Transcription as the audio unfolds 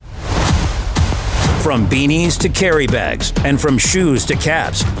From beanies to carry bags and from shoes to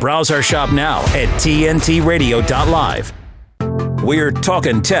caps, browse our shop now at tntradio.live. We're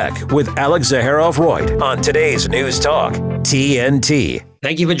talking tech with Alex Zaharov-Reutt on today's News Talk, TNT.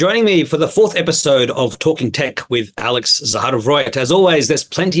 Thank you for joining me for the fourth episode of Talking Tech with Alex Zaharov-Reutt. As always, there's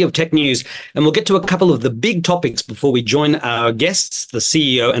plenty of tech news, and we'll get to a couple of the big topics before we join our guests, the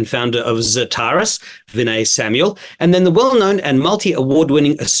CEO and founder of Zaharov, Vinay Samuel, and then the well-known and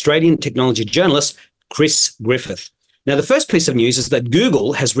multi-award-winning Australian technology journalist, Chris Griffith. Now, the first piece of news is that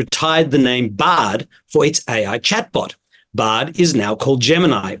Google has retired the name Bard for its AI chatbot. Bard is now called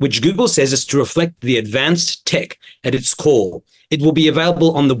Gemini, which Google says is to reflect the advanced tech at its core. It will be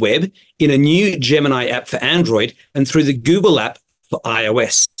available on the web, in a new Gemini app for Android, and through the Google app for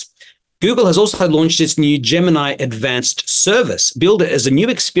iOS. Google has also launched its new Gemini Advanced service. Build it as a new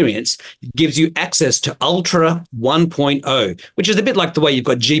experience. It gives you access to Ultra 1.0, which is a bit like the way you've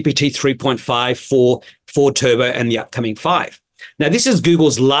got GPT 3.5, 4 Turbo, and the upcoming 5. Now, this is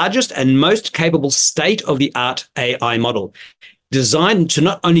Google's largest and most capable state-of-the-art AI model, designed to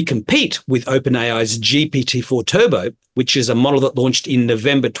not only compete with OpenAI's GPT-4 Turbo, which is a model that launched in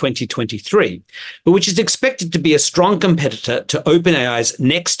November 2023, but which is expected to be a strong competitor to OpenAI's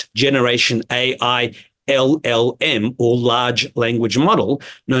next generation AI LLM, or large language model,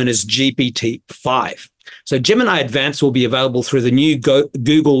 known as GPT-5. So Gemini Advanced will be available through the new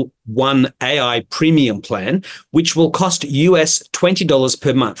Google One AI Premium plan, which will cost US $20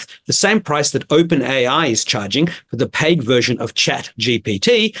 per month, the same price that OpenAI is charging for the paid version of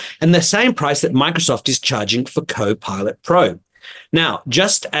ChatGPT, and the same price that Microsoft is charging for Copilot Pro. Now,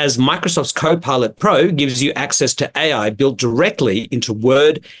 just as Microsoft's Copilot Pro gives you access to AI built directly into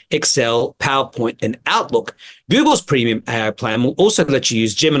Word, Excel, PowerPoint, and Outlook, Google's premium AI plan will also let you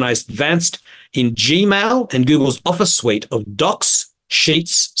use Gemini's Advanced in Gmail and Google's Office suite of Docs,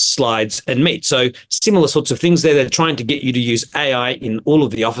 Sheets, Slides, and Meet. So similar sorts of things there. They're trying to get you to use AI in all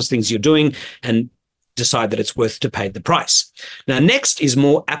of the Office things you're doing and decide that it's worth to pay the price. Now, next is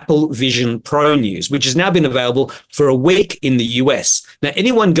more Apple Vision Pro news, which has now been available for a week in the US. Now,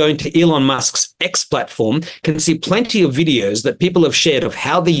 anyone going to Elon Musk's X platform can see plenty of videos that people have shared of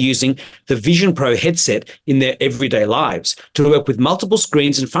how they're using the Vision Pro headset in their everyday lives to work with multiple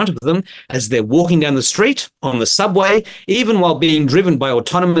screens in front of them as they're walking down the street, on the subway, even while being driven by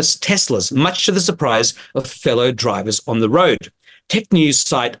autonomous Teslas, much to the surprise of fellow drivers on the road. Tech news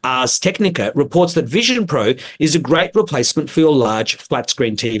site Ars Technica reports that Vision Pro is a great replacement for your large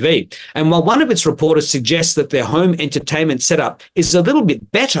flat-screen TV. And while one of its reporters suggests that their home entertainment setup is a little bit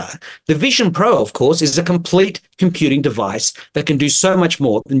better, the Vision Pro, of course, is a complete computing device that can do so much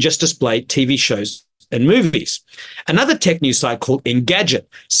more than just display TV shows and movies. Another tech news site called Engadget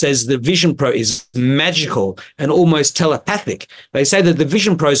says the Vision Pro is magical and almost telepathic. They say that the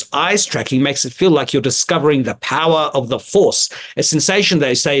Vision Pro's eyes tracking makes it feel like you're discovering the power of the Force, a sensation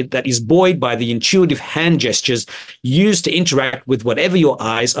they say that is buoyed by the intuitive hand gestures used to interact with whatever your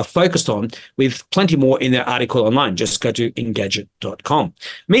eyes are focused on, with plenty more in their article online. Just go to Engadget.com.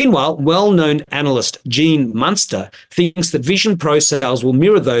 Meanwhile, well-known analyst Gene Munster thinks that Vision Pro sales will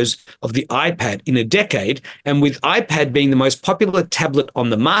mirror those of the iPad in a decade, and with iPad being the most popular tablet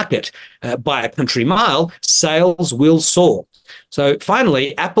on the market by a country mile, sales will soar. So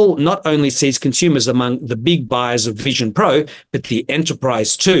finally, Apple not only sees consumers among the big buyers of Vision Pro, but the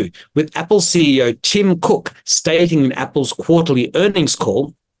enterprise too, with Apple CEO Tim Cook stating in Apple's quarterly earnings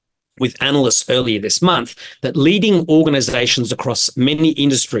call with analysts earlier this month that leading organizations across many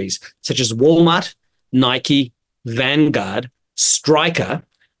industries, such as Walmart, Nike, Vanguard, Stryker,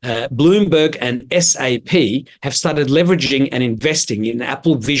 Bloomberg and SAP have started leveraging and investing in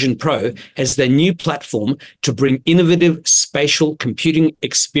Apple Vision Pro as their new platform to bring innovative spatial computing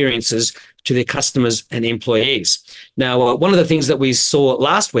experiences to their customers and employees. Now, one of the things that we saw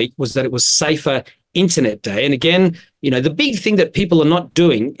last week was that it was Safer Internet Day. And again, the big thing that people are not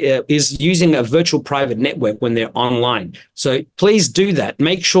doing is using a virtual private network when they're online. So please do that.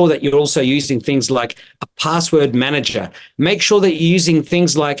 Make sure that you're also using things like a password manager. Make sure that you're using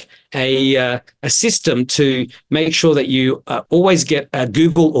things like a system to make sure that you always get a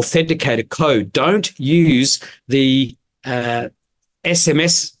Google authenticated code. Don't use the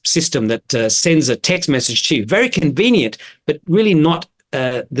SMS system that sends a text message to you. Very convenient, but really not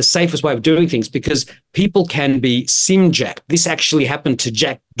the safest way of doing things, because people can be SIM jacked. This actually happened to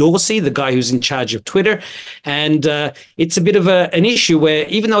Jack Dorsey, the guy who's in charge of Twitter. And it's a bit of an issue where,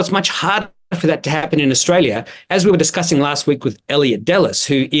 even though it's much harder for that to happen in Australia, as we were discussing last week with Elliot Dellis,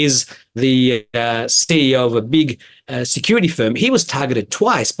 who is the CEO of a big security firm, he was targeted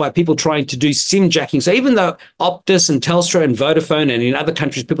twice by people trying to do SIM jacking. So even though Optus and Telstra and Vodafone and in other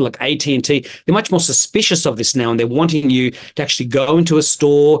countries, people like AT&T, they're much more suspicious of this now, and they're wanting you to actually go into a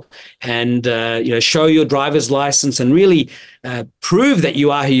store and show your driver's license and really prove that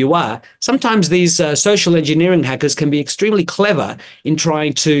you are who you are. Sometimes these social engineering hackers can be extremely clever in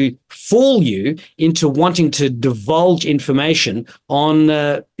trying to fool you into wanting to divulge information on,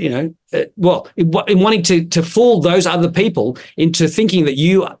 in wanting to fool those other people into thinking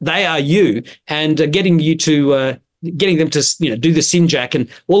that they are you, and getting them to do the SIM jack, and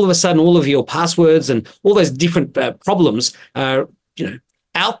all of a sudden all of your passwords and all those different problems are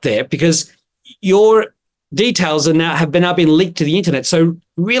out there because your details have now been leaked to the internet. So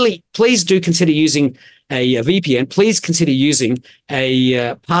really, please do consider using a VPN. Please consider using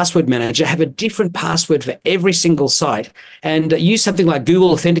a password manager. Have a different password for every single site, and use something like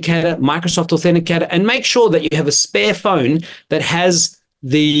Google Authenticator, Microsoft Authenticator, and make sure that you have a spare phone that has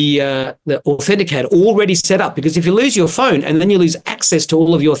the authenticator already set up, because if you lose your phone and then you lose access to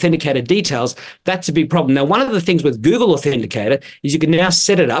all of your authenticator details, that's a big problem. Now, one of the things with Google Authenticator is you can now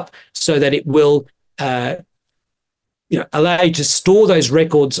set it up so that it will allow you to store those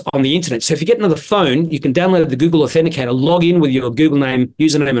records on the internet. So if you get another phone, you can download the Google Authenticator, log in with your Google name,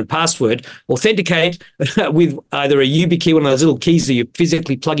 username, and password, authenticate with either a YubiKey, one of those little keys that you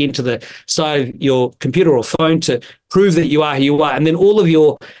physically plug into the side of your computer or phone to prove that you are who you are. And then all of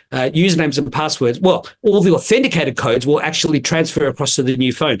your usernames and passwords, all the authenticated codes will actually transfer across to the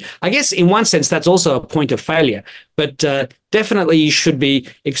new phone. I guess in one sense, that's also a point of failure. But definitely you should be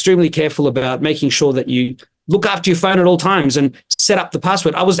extremely careful about making sure that you look after your phone at all times and set up the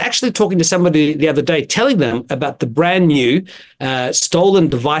password. I was actually talking to somebody the other day, telling them about the brand new stolen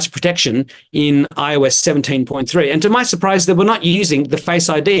device protection in iOS 17.3. And to my surprise, they were not using the Face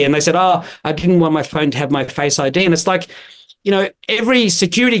ID. And they said, I didn't want my phone to have my Face ID. And it's like, every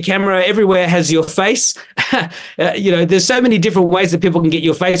security camera everywhere has your face. There's so many different ways that people can get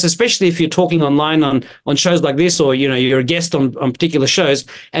your face, especially if you're talking online on shows like this, or, you're a guest on particular shows.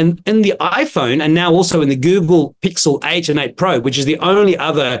 And in the iPhone, and now also in the Google Pixel 8 and 8 Pro, which is the only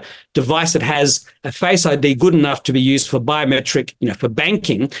other device that has a Face ID good enough to be used for biometric, for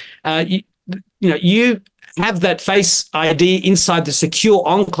banking, you have that Face ID inside the secure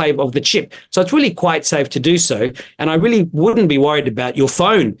enclave of the chip. So it's really quite safe to do so. And I really wouldn't be worried about your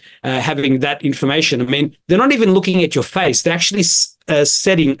phone having that information. I mean, they're not even looking at your face. They're actually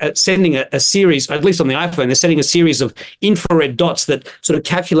sending a series, at least on the iPhone, they're sending a series of infrared dots that sort of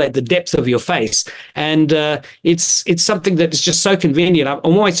calculate the depth of your face. And it's something that is just so convenient. I'm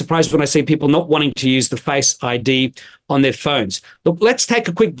always surprised when I see people not wanting to use the Face ID on their phones. Look, let's take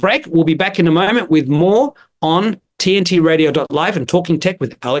a quick break. We'll be back in a moment with more on TNTRadio.live and Talking Tech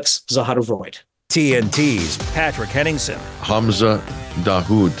with Alex Zaharov-Reutt. TNT's Patrick Henningsen. Hamza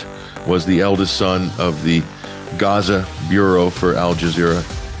Dahoud was the eldest son of the Gaza bureau for Al Jazeera,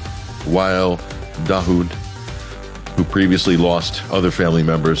 while Dahoud, who previously lost other family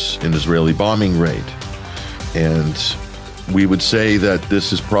members in Israeli bombing raid. And we would say that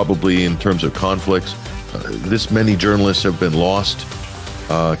this is probably, in terms of conflicts, this many journalists have been lost,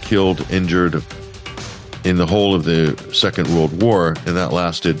 killed, injured in the whole of the Second World War, and that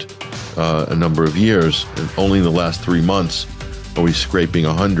lasted a number of years. And only in the last 3 months are we scraping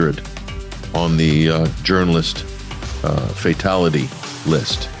 100 on the journalist fatality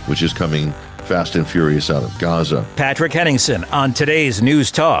list, which is coming fast and furious out of Gaza. Patrick Henningsen on today's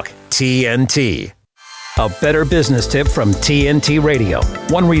News Talk, TNT. A better business tip from TNT Radio.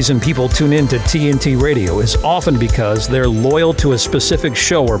 One reason people tune in to TNT Radio is often because they're loyal to a specific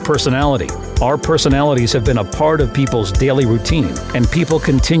show or personality. Our personalities have been a part of people's daily routine, and people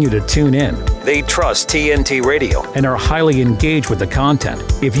continue to tune in. They trust TNT Radio and are highly engaged with the content.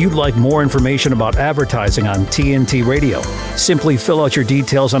 If you'd like more information about advertising on TNT Radio, simply fill out your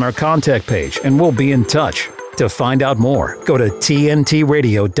details on our contact page and we'll be in touch. To find out more, go to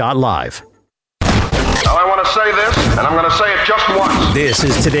tntradio.live. Now I want to say this, and I'm going to say it just once. This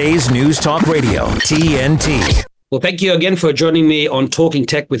is today's News Talk Radio, TNT. Well, thank you again for joining me on Talking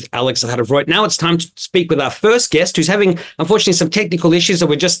Tech with Alex Zaharov-Reutt. Now it's time to speak with our first guest, who's having, unfortunately, some technical issues, so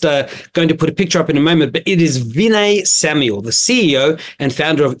we're just going to put a picture up in a moment. But it is Vinay Samuel, the CEO and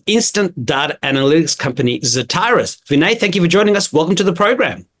founder of instant data analytics company Zaharov. Vinay, thank you for joining us. Welcome to the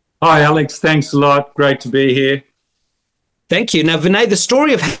program. Hi, Alex. Thanks a lot. Great to be here. Thank you. Now, Vinay, the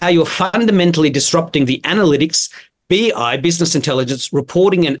story of how you're fundamentally disrupting the analytics, BI, business intelligence,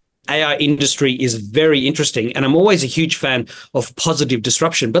 reporting, and AI industry is very interesting, and I'm always a huge fan of positive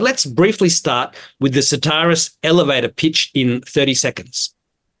disruption. But let's briefly start with the Zaharov elevator pitch in 30 seconds.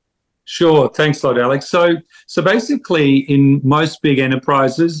 Sure. Thanks a lot, Alex. So basically, in most big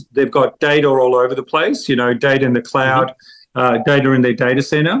enterprises, they've got data all over the place, data in the cloud, data in their data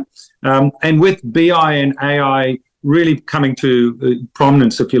center. And with BI and AI really coming to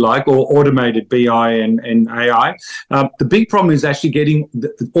prominence, if you like, or automated BI and AI, the big problem is actually getting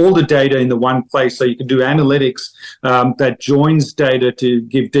all the data in the one place so you can do analytics that joins data to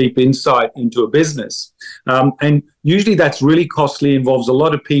give deep insight into a business. And usually that's really costly, involves a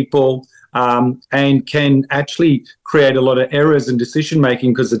lot of people, and can actually create a lot of errors in decision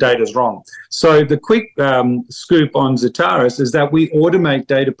making because the data is wrong. So the quick scoop on Zetaris is that we automate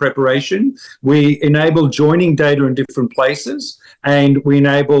data preparation, we enable joining data in different places, and we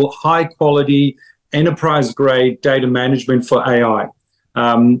enable high quality enterprise grade data management for AI.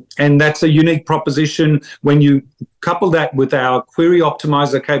 And that's a unique proposition when you couple that with our query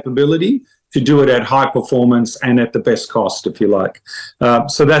optimizer capability to do it at high performance and at the best cost, if you like.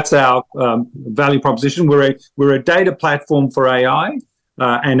 So that's our value proposition. We're a data platform for AI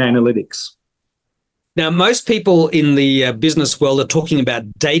and analytics. Now, most people in the business world are talking about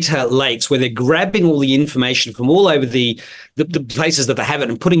data lakes, where they're grabbing all the information from all over the places that they have it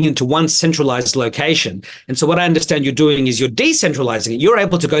and putting it into one centralized location. And so what I understand you're doing is you're decentralizing it. You're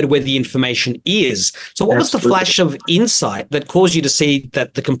able to go to where the information is. So what was the flash of insight that caused you to see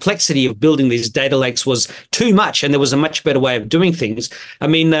that the complexity of building these data lakes was too much and there was a much better way of doing things? I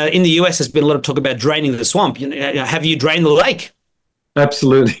mean, in the US, there's been a lot of talk about draining the swamp. Have you drained the lake?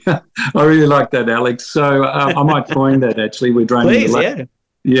 Absolutely. I really like that, Alex. So I might coin that, actually. We're draining the lake.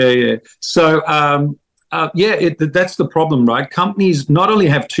 Yeah. So, that's the problem, right? Companies not only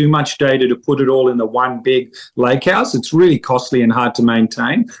have too much data to put it all in the one big lake house, it's really costly and hard to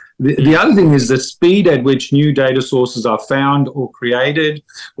maintain. The other thing is the speed at which new data sources are found or created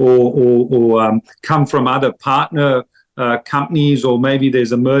or come from other partner companies, or maybe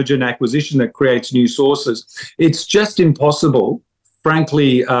there's a merger and acquisition that creates new sources. It's just impossible.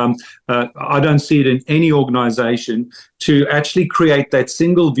 Frankly, I don't see it in any organization to actually create that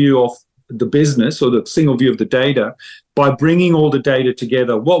single view of the business or the single view of the data by bringing all the data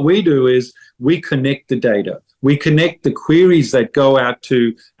together. What we do is we connect the data. We connect the queries that go out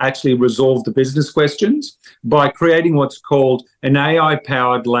to actually resolve the business questions by creating what's called an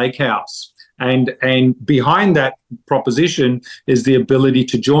AI-powered lakehouse. And behind that proposition is the ability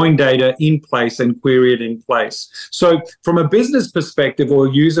to join data in place and query it in place. So from a business perspective or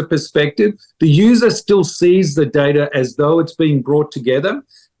user perspective, the user still sees the data as though it's being brought together,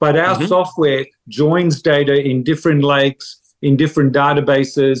 but our software joins data in different lakes, in different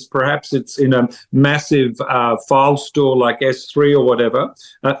databases. Perhaps it's in a massive file store like S3 or whatever,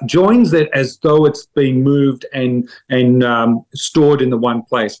 joins it as though it's being moved and stored in the one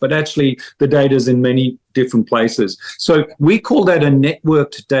place. But actually, the data is in many different places. So we call that a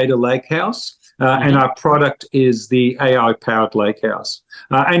networked data lakehouse. And our product is the AI-powered lakehouse.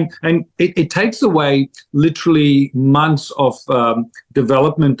 And it takes away literally months of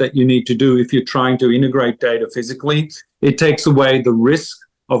development that you need to do if you're trying to integrate data physically. It takes away the risk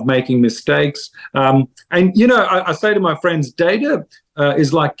of making mistakes. I say to my friends, data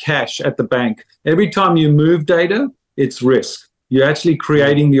is like cash at the bank. Every time you move data, it's risk. You're actually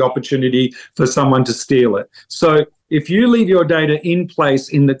creating the opportunity for someone to steal it. So if you leave your data in place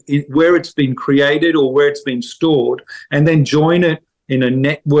where it's been created or where it's been stored, and then join it in a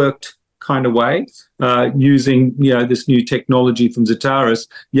networked kind of way, using this new technology from Zetaris,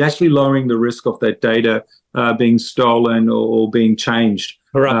 you're actually lowering the risk of that data being stolen or being changed,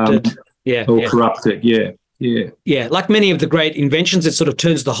 corrupted, corrupted. Yeah. Like many of the great inventions, it sort of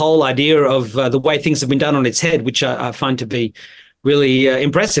turns the whole idea of the way things have been done on its head, which I find to be really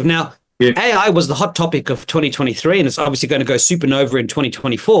impressive. Now, AI was the hot topic of 2023, and it's obviously going to go supernova in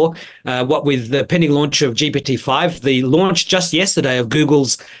 2024. What with the pending launch of GPT-5, the launch just yesterday of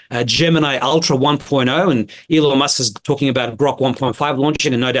Google's Gemini Ultra 1.0, and Elon Musk is talking about Grok 1.5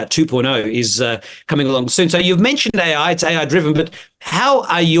 launching, and no doubt 2.0 is coming along soon. So you've mentioned AI, it's AI-driven, but how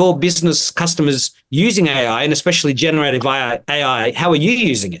are your business customers using AI, and especially generative AI? How are you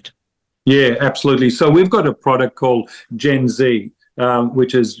using it? Yeah, absolutely. So we've got a product called Gen Z,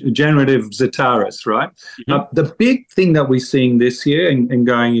 which is generative Zetaris, right? The big thing that we're seeing this year and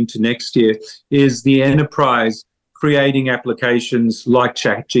going into next year is the enterprise creating applications like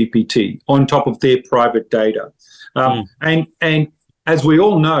ChatGPT on top of their private data. And as we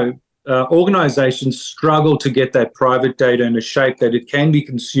all know, organizations struggle to get that private data in a shape that it can be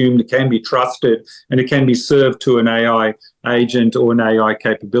consumed, it can be trusted, and it can be served to an AI agent or an AI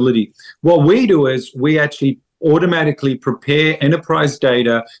capability. What we do is we actually automatically prepare enterprise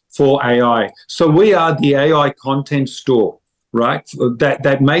data for AI. So we are the AI content store right?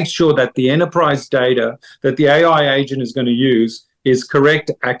 That makes sure that the enterprise data that the AI agent is going to use is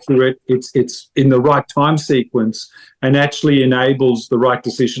correct, accurate, it's in the right time sequence, and actually enables the right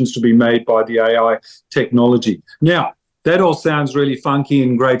decisions to be made by the AI technology. Now, that all sounds really funky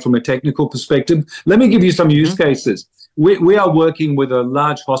and great from a technical perspective. Let me give you some use cases. We are working with a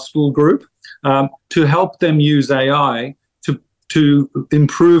large hospital group to help them use AI to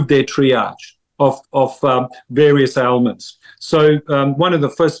improve their triage of various ailments. So one of the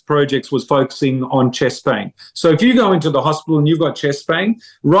first projects was focusing on chest pain. So if you go into the hospital and you've got chest pain,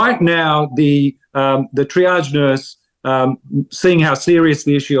 right now the triage nurse, seeing how serious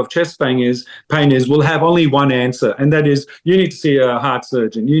the issue of chest pain is, will have only one answer, and that is you need to see a heart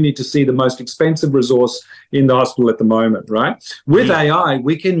surgeon. You need to see the most expensive resource in the hospital at the moment, right? With AI,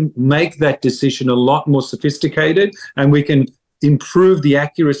 we can make that decision a lot more sophisticated, and we can improve the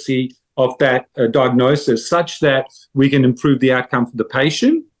accuracy of that diagnosis such that we can improve the outcome for the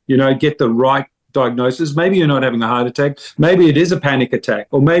patient, get the right diagnosis. Maybe you're not having a heart attack. Maybe it is a panic attack,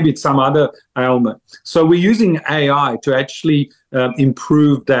 or maybe it's some other ailment. So we're using AI to actually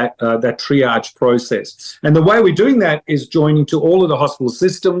improve that triage process. And the way we're doing that is joining to all of the hospital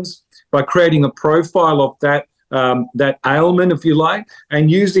systems by creating a profile of that ailment, if you like, and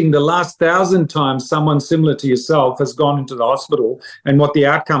using the last 1,000 times someone similar to yourself has gone into the hospital and what the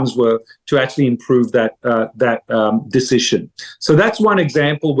outcomes were to actually improve that decision. So that's one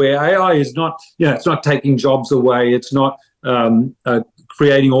example where AI is not, it's not taking jobs away. It's not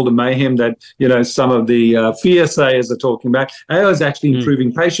creating all the mayhem that, some of the fear sayers are talking about. AI is actually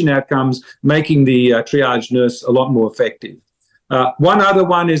improving patient outcomes, making the triage nurse a lot more effective. One other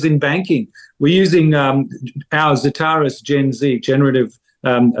one is in banking. We're using our Zetaris Gen Z, generative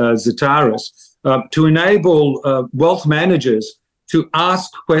Zetaris, to enable wealth managers to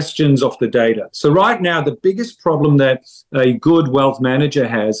ask questions of the data. So right now, the biggest problem that a good wealth manager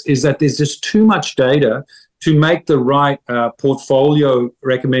has is that there's just too much data to make the right portfolio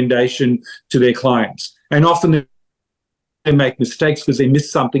recommendation to their clients. And often they make mistakes because they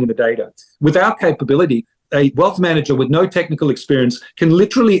miss something in the data. With our capability, a wealth manager with no technical experience can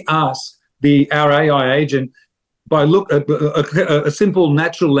literally ask our AI agent by a simple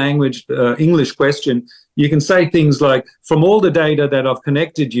natural language English question. You can say things like, from all the data that I've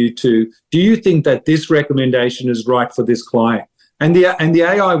connected you to, do you think that this recommendation is right for this client? And the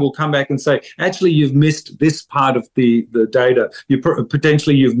AI will come back and say, actually, you've missed this part of the data.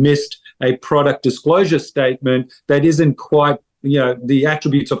 Potentially you've missed a product disclosure statement that isn't quite, the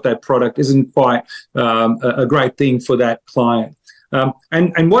attributes of that product isn't quite a great thing for that client.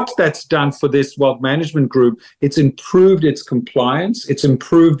 And what that's done for this wealth management group, it's improved its compliance, it's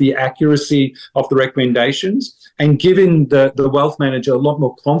improved the accuracy of the recommendations, and given the wealth manager a lot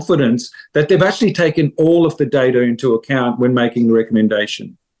more confidence that they've actually taken all of the data into account when making the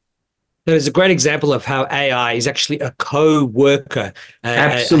recommendation. That is a great example of how AI is actually a co-worker, a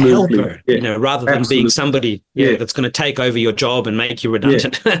helper, rather than being somebody that's going to take over your job and make you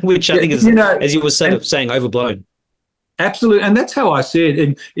redundant, which I think is, as you were sort of saying, overblown. Absolutely. And that's how I see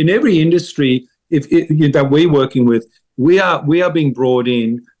it. In every industry that we're working with, we are being brought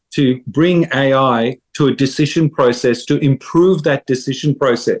in to bring AI to a decision process, to improve that decision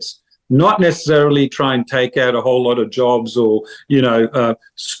process, not necessarily try and take out a whole lot of jobs or,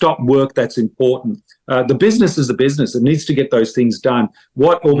 stop work that's important. The business is a business. It needs to get those things done.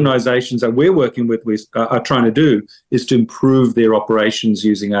 What organizations that we're working with are trying to do is to improve their operations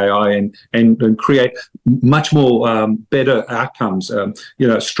using AI and create much more better outcomes,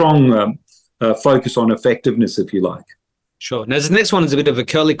 strong focus on effectiveness, if you like. Sure. Now, the next one is a bit of a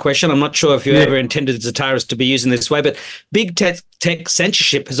curly question. I'm not sure if you ever intended Zetaris to be used in this way, but big tech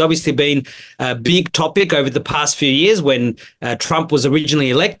censorship has obviously been a big topic over the past few years when Trump was originally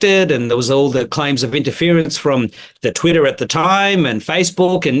elected, and there was all the claims of interference from the Twitter at the time and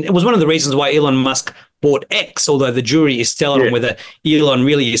Facebook. And it was one of the reasons why Elon Musk bought X, although the jury is still on whether Elon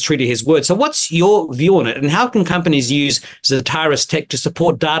really is true to his word. So what's your view on it, and how can companies use Zetaris tech to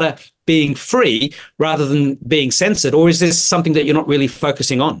support data being free rather than being censored? Or is this something that you're not really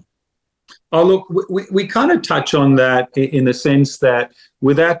focusing on? Oh, look, we kind of touch on that in the sense that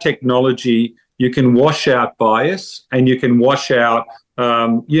with our technology, you can wash out bias and you can wash out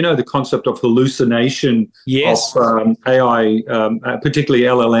the concept of hallucination of AI, particularly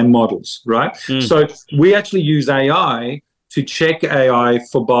LLM models, right? So we actually use AI to check AI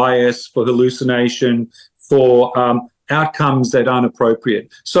for bias, for hallucination, for outcomes that aren't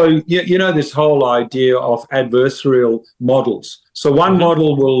appropriate. So, this whole idea of adversarial models. So one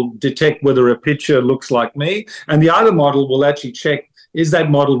model will detect whether a picture looks like me, and the other model will actually check is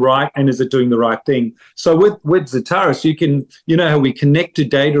that model right, and is it doing the right thing? So with Zaharov, you know how we connect to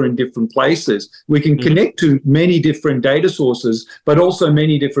data in different places. We can connect to many different data sources, but also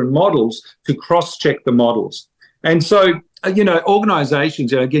many different models to cross-check the models. And so,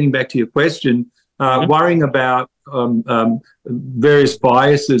 organizations, getting back to your question, worrying about various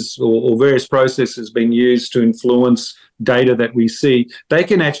biases or various processes being used to influence data that we see, they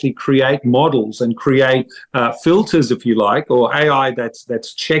can actually create models and create filters, if you like, or AI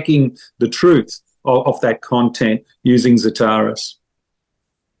that's checking the truth of that content using Zaharov.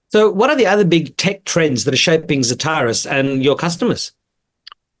 So what are the other big tech trends that are shaping Zaharov and your customers?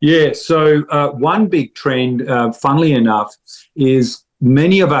 Yeah, so one big trend, funnily enough, is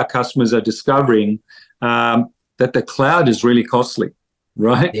many of our customers are discovering that the cloud is really costly,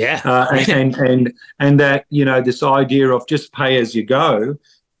 right? Yeah. And that, this idea of just pay as you go,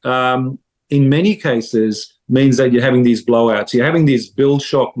 in many cases means that you're having these blowouts. You're having these bill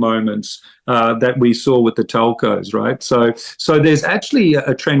shock moments that we saw with the telcos, right? So there's actually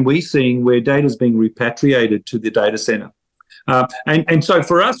a trend we're seeing where data is being repatriated to the data center. And so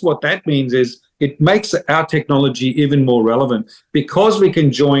for us, what that means is it makes our technology even more relevant because we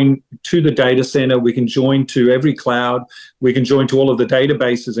can join to the data center, we can join to every cloud, we can join to all of the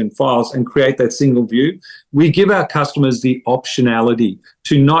databases and files and create that single view. We give our customers the optionality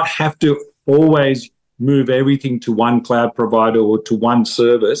to not have to always move everything to one cloud provider or to one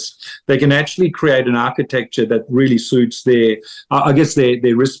service. They can actually create an architecture that really suits their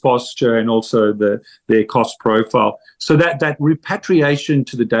risk posture and also their cost profile. So that repatriation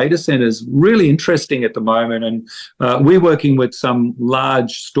to the data center is really interesting at the moment. And we're working with some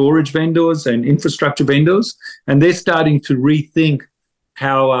large storage vendors and infrastructure vendors, and they're starting to rethink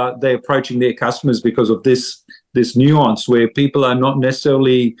how they're approaching their customers because of this nuance where people are not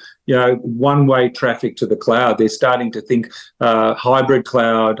necessarily one-way traffic to the cloud. They're starting to think hybrid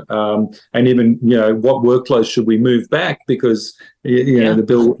cloud, and even what workloads should we move back because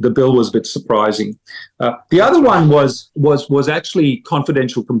the bill was a bit surprising. The other one was actually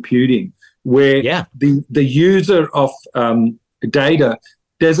confidential computing, where the user of data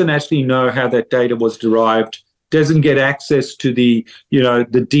doesn't actually know how that data was derived, doesn't get access to the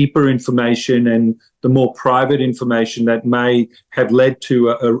deeper information and the more private information that may have led to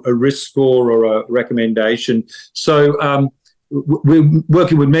a risk score or a recommendation. So we're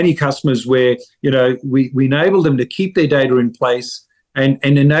working with many customers where we enable them to keep their data in place and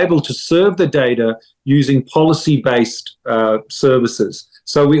enable to serve the data using policy-based services.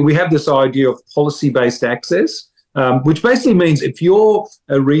 So we have this idea of policy-based access, which basically means if you're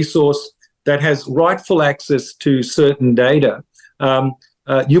a resource that has rightful access to certain data,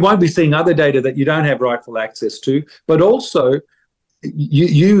 you won't be seeing other data that you don't have rightful access to. But also,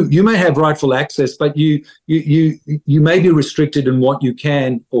 you may have rightful access, but you may be restricted in what you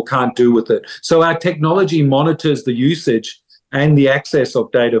can or can't do with it. So our technology monitors the usage and the access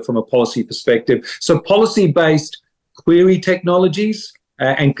of data from a policy perspective. So policy-based query technologies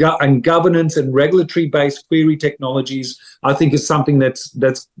and governance and regulatory-based query technologies, I think, is something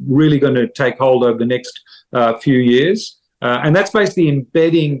that's really going to take hold over the next few years. And that's basically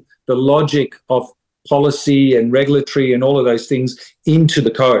embedding the logic of policy and regulatory and all of those things into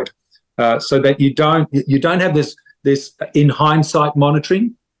the code, so that you don't have this in hindsight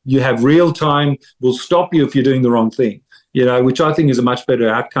monitoring. You have real time. Will stop you if you're doing the wrong thing. Which I think is a much better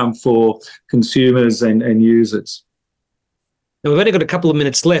outcome for consumers and users. Now, we've only got a couple of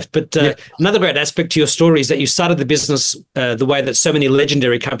minutes left, but another great aspect to your story is that you started the business the way that so many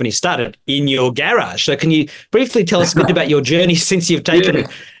legendary companies started, in your garage. So can you briefly tell us a bit about your journey since you've taken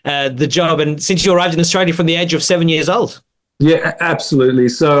the job and since you arrived in Australia from the age of 7 years old? Yeah, absolutely.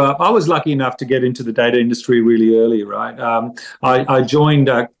 So I was lucky enough to get into the data industry really early, right? I joined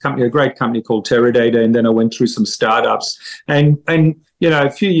a great company called Teradata, and then I went through some startups. And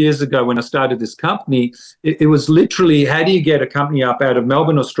a few years ago when I started this company, it was literally, how do you get a company up out of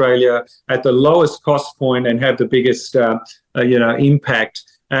Melbourne, Australia, at the lowest cost point and have the biggest, impact?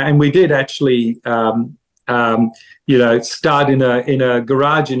 And we did actually, start in a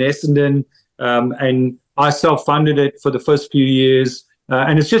garage in Essendon, and I self-funded it for the first few years.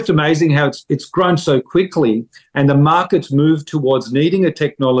 And it's just amazing how it's grown so quickly, and the market's moved towards needing a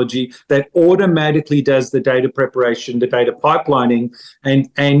technology that automatically does the data preparation, the data pipelining,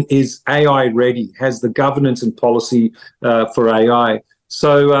 and is AI ready, has the governance and policy for AI.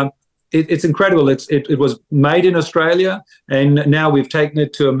 So it's incredible. It was made in Australia, and now we've taken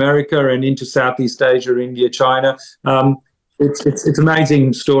it to America and into Southeast Asia, India, China. It's an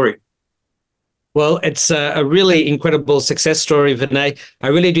amazing story. Well, it's a really incredible success story, Vinay. I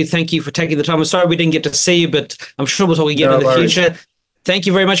really do thank you for taking the time. I'm sorry we didn't get to see you, but I'm sure we'll talk again in the future. Thank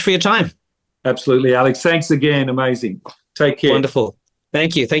you very much for your time. Absolutely, Alex. Thanks again. Amazing. Take care. Wonderful.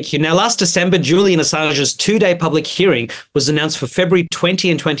 Thank you. Thank you. Now, last December, Julian Assange's two-day public hearing was announced for February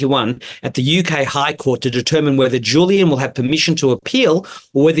 20 and 21 at the UK High Court to determine whether Julian will have permission to appeal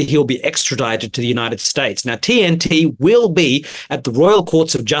or whether he'll be extradited to the United States. Now, TNT will be at the Royal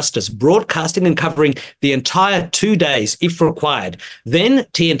Courts of Justice, broadcasting and covering the entire 2 days if required. Then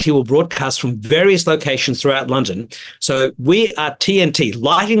TNT will broadcast from various locations throughout London. So we are TNT,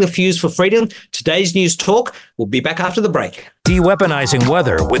 lighting the fuse for freedom. Today's News Talk. We'll be back after the break. De-weaponizing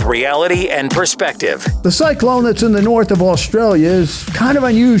weather with reality and perspective. The cyclone that's in the north of Australia is kind of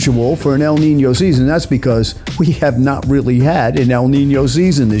unusual for an El Nino season. That's because we have not really had an El Nino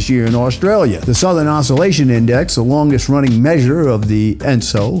season this year in Australia. The Southern Oscillation Index, the longest running measure of the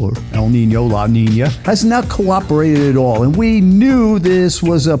ENSO, or El Nino, La Nina, has not cooperated at all. And we knew this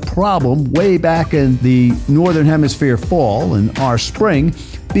was a problem way back in the Northern Hemisphere fall and our spring,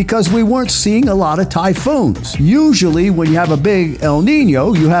 because we weren't seeing a lot of typhoons. Usually when you have a big El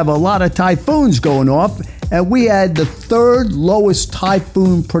Nino, you have a lot of typhoons going off, and we had the third lowest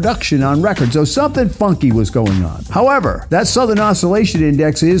typhoon production on record, so something funky was going on. However, that Southern Oscillation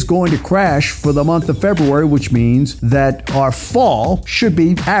Index is going to crash for the month of February, which means that our fall should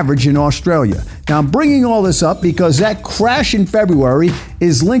be average in Australia. Now, I'm bringing all this up because that crash in February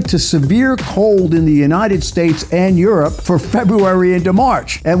is linked to severe cold in the United States and Europe for February into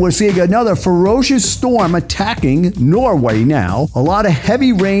March. And we're seeing another ferocious storm attacking Norway now. A lot of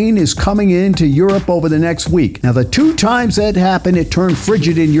heavy rain is coming into Europe over the next week. Now, the two times that happened, it turned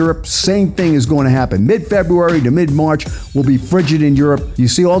frigid in Europe. Same thing is going to happen. Mid-February to mid-March will be frigid in Europe. You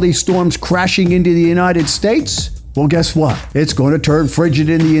see all these storms crashing into the United States? Well, guess what? It's going to turn frigid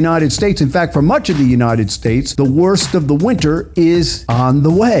in the United States. In fact, for much of the United States, the worst of the winter is on the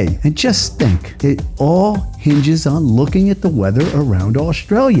way. And just think, it all hinges on looking at the weather around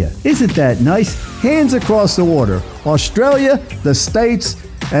Australia. Isn't that nice? Hands across the water. Australia, the States,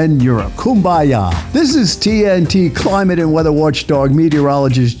 and Europe. Kumbaya. This is TNT climate and weather watchdog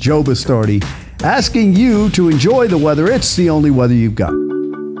meteorologist Joe Bastardi asking you to enjoy the weather. It's the only weather you've got.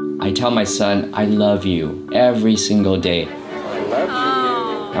 I tell my son, I love you every single day. I love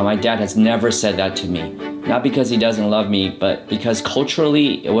you. Now, my dad has never said that to me. Not because he doesn't love me, but because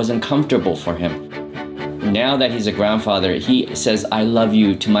culturally it wasn't comfortable for him. Now that he's a grandfather, he says, I love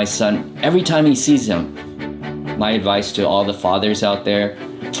you to my son every time he sees him. My advice to all the fathers out there,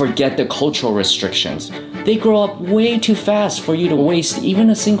 forget the cultural restrictions. They grow up way too fast for you to waste even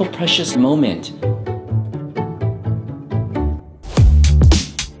a single precious moment.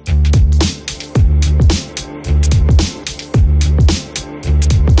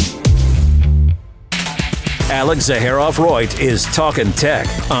 Alex Zaharov-Reutt is talking tech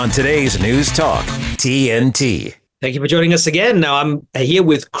on today's News Talk, TNT. Thank you for joining us again. Now, I'm here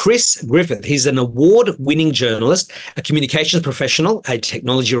with Chris Griffith. He's an award-winning journalist, a communications professional, a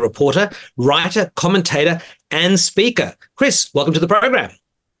technology reporter, writer, commentator, and speaker. Chris, welcome to the program.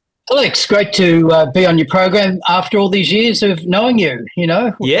 Alex, great to be on your program after all these years of knowing you.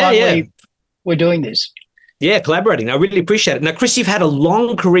 We're doing this. Yeah, collaborating. I really appreciate it. Now, Chris, you've had a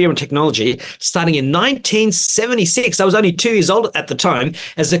long career in technology, starting in 1976. I was only 2 years old at the time,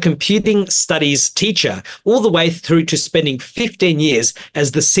 as a computing studies teacher, all the way through to spending 15 years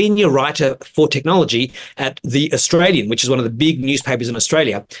as the senior writer for technology at The Australian, which is one of the big newspapers in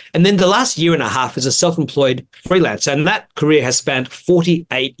Australia. And then the last year and a half as a self-employed freelancer. And that career has spanned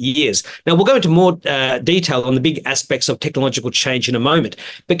 48 years. Now, we'll go into more detail on the big aspects of technological change in a moment.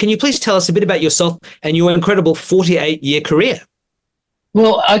 But can you please tell us a bit about yourself and your incredible 48-year career?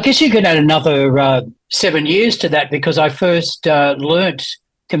 Well, I guess you could add another 7 years to that, because I first learnt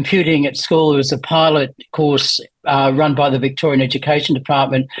computing at school. It was a pilot course run by the Victorian Education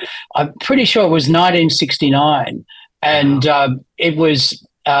Department. I'm pretty sure it was 1969, and it was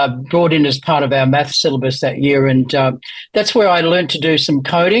brought in as part of our math syllabus that year. And that's where I learnt to do some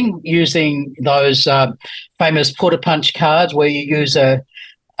coding using those famous porta-punch cards where you use a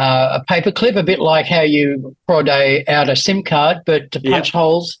paperclip, a bit like how you prod out a SIM card, but to punch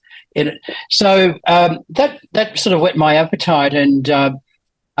holes in it. So that sort of whet my appetite. And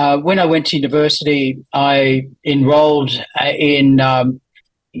when I went to university, I enrolled in,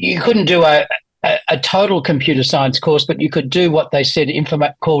 you couldn't do a total computer science course, but you could do what they said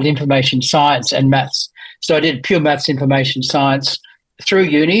called information science and maths. So I did pure maths, information science through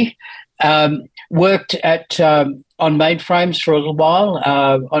uni, worked at on mainframes for a little while,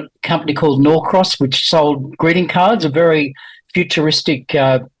 on a company called Norcross, which sold greeting cards, a very futuristic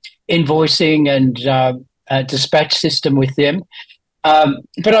invoicing and dispatch system with them.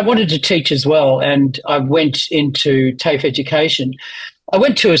 But I wanted to teach as well, and I went into TAFE education. I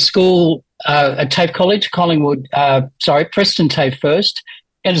went to a school at TAFE College, Preston TAFE first.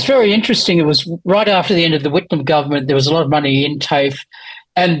 And it's very interesting. It was right after the end of the Whitlam government. There was a lot of money in TAFE.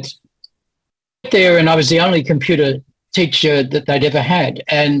 And there, and I was the only computer teacher that they'd ever had.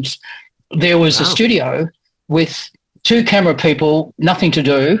 And there was a studio with 2 camera people, nothing to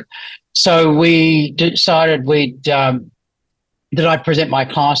do. So we decided that I'd present my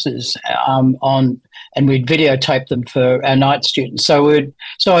classes and we'd videotape them for our night students. So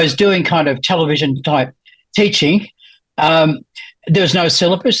I was doing kind of television type teaching. There was no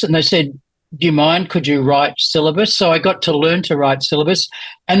syllabus, and they said, do you mind? Could you write syllabus? So I got to learn to write syllabus,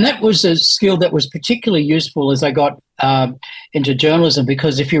 and that was a skill that was particularly useful as I got into journalism,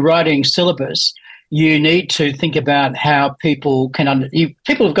 because if you're writing syllabus, you need to think about how people can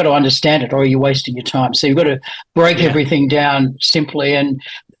people have got to understand it, or you're wasting your time. So you've got to break everything down simply, and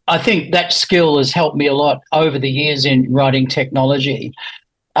I think that skill has helped me a lot over the years in writing technology.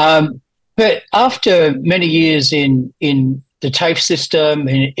 But after many years in the TAFE system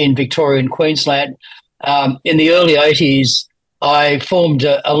in Victoria and Queensland, in the early 80s, I formed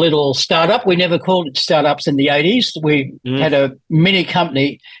a little startup. We never called it startups in the 80s. We had a mini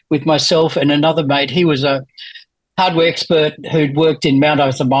company with myself and another mate. He was a hardware expert who'd worked in Mount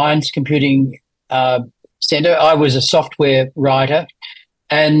Isa Mines Computing Centre. I was a software writer,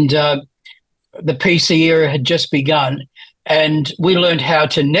 and the PC era had just begun. And we learned how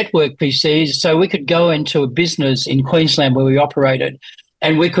to network PCs so we could go into a business in Queensland where we operated,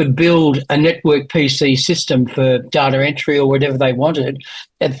 and we could build a network PC system for data entry or whatever they wanted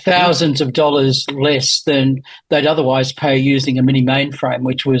at thousands of dollars less than they'd otherwise pay using a mini mainframe,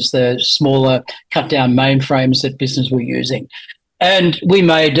 which was the smaller cut-down mainframes that business were using. And we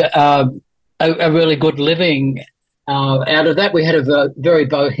made a really good living out of that. We had a very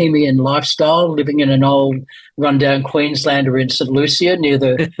bohemian lifestyle, living in an old rundown Queenslander in St. Lucia near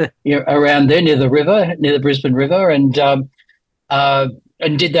the around there near the river, near the Brisbane River, and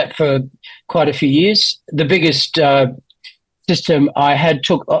did that for quite a few years. The biggest system I had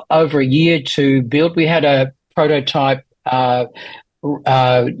took over a year to build. We had a prototype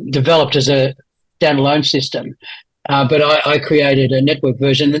developed as a standalone system. But I created a network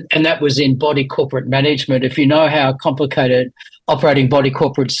version, and that was in body corporate management. If you know how complicated operating body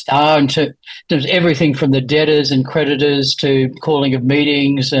corporates are, and there's everything from the debtors and creditors to calling of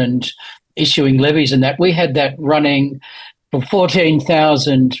meetings and issuing levies and that, we had that running for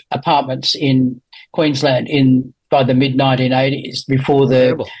 14,000 apartments in Queensland by the mid-1980s, before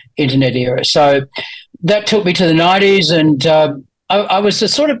the internet era. So that took me to the 90s, and I was the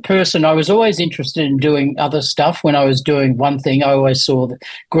sort of person, I was always interested in doing other stuff. When I was doing one thing, I always saw the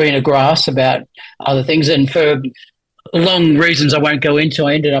greener grass about other things. And for long reasons I won't go into,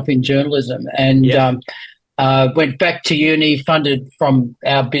 I ended up in journalism and went back to uni, funded from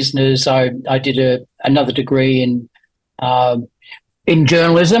our business. I did another degree in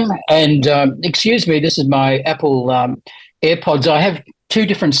journalism. And excuse me, this is my Apple AirPods. I have 2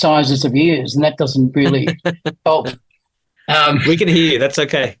 different sizes of ears, and that doesn't really help. We can hear you. That's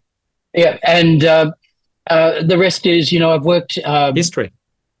okay. Yeah, and the rest is, I've worked history.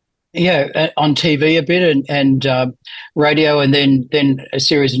 Yeah, on TV a bit and radio, and then a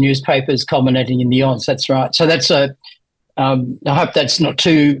series of newspapers culminating in the odds. That's right. So that's I hope that's not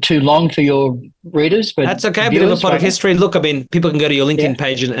too long for your readers, but that's okay. A bit of a part of history. Look, I mean, people can go to your LinkedIn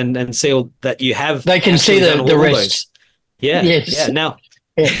page and see all that you have. They can see the rest. Yeah. Yes. Yeah.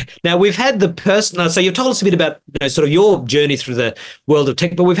 Now we've had the personal. So you've told us a bit about sort of your journey through the world of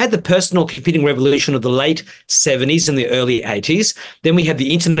tech, but we've had the personal computing revolution of the late 70s and the early 80s. Then we had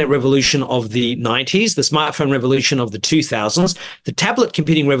the internet revolution of the 90s, the smartphone revolution of the 2000s, the tablet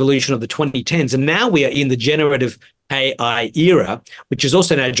computing revolution of the 2010s, and now we are in the generative AI era, which is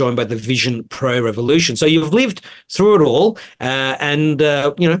also now joined by the Vision Pro revolution. So you've lived through it all, and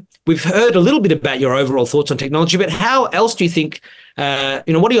we've heard a little bit about your overall thoughts on technology. But how else do you think?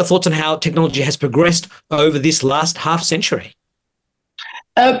 What are your thoughts on how technology has progressed over this last half century?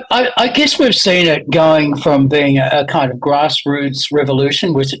 I guess we've seen it going from being a kind of grassroots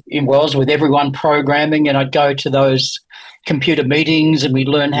revolution, which it was, with everyone programming, and I'd go to those computer meetings and we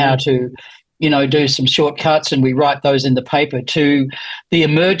learn how to do some shortcuts, and we write those in the paper, to the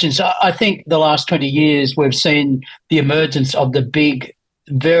emergence. I think the last 20 years we've seen the emergence of the big,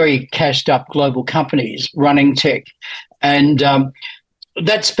 very cashed up global companies running tech. And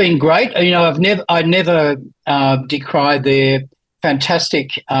that's been great. I never decry their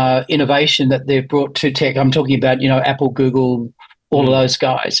fantastic innovation that they've brought to tech. I'm talking about, Apple, Google, all of those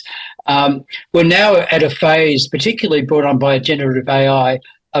guys. We're now at a phase, particularly brought on by generative AI,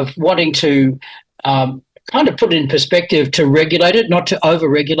 of wanting to kind of put it in perspective, to regulate it, not to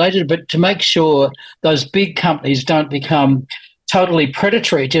over-regulate it, but to make sure those big companies don't become totally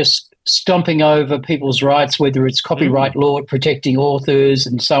predatory, just stomping over people's rights, whether it's copyright law, protecting authors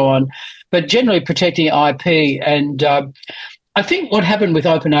and so on, but generally protecting IP. And I think what happened with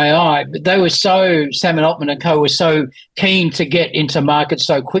OpenAI, they were Sam Altman and co were so keen to get into market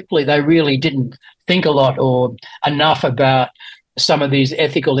so quickly, they really didn't think a lot or enough about some of these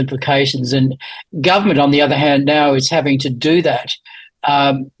ethical implications. And government, on the other hand, now is having to do that.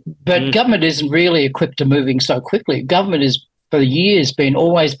 But government isn't really equipped to moving so quickly. Government is, for years, been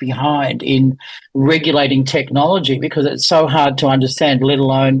always behind in regulating technology because it's so hard to understand, let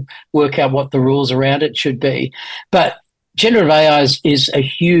alone work out what the rules around it should be. But generative AI is a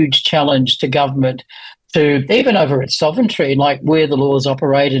huge challenge to government, to even over its sovereignty, like where the laws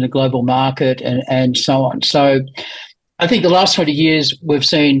operate in a global market and so on. So I think the last 20 years we've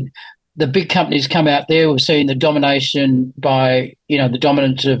seen the big companies come out there. We've seen the domination by, the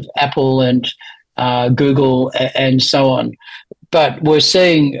dominance of Apple and Google and so on. But we're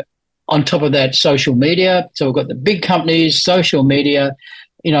seeing on top of that social media. So we've got the big companies, social media,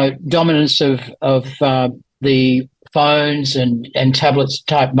 dominance of the phones and tablets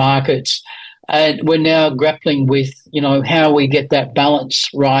type markets. And we're now grappling with, how we get that balance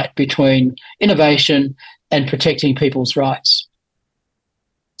right between innovation and protecting people's rights.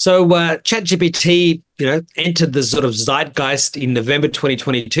 So ChatGPT, entered the sort of zeitgeist in November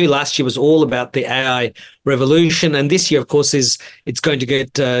 2022. Last year was all about the AI revolution, and this year, of course, it's going to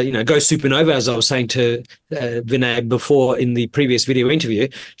get go supernova, as I was saying to Vinay before in the previous video interview.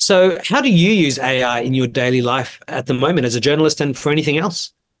 So, how do you use AI in your daily life at the moment as a journalist and for anything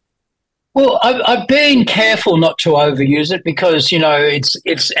else? Well, I've been careful not to overuse it because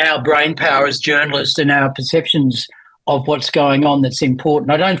it's our brain power as journalists and our perceptions of what's going on that's important.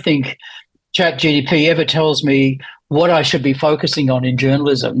 I don't think ChatGPT ever tells me what I should be focusing on in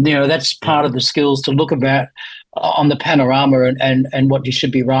journalism. That's part of the skills to look about on the panorama and what you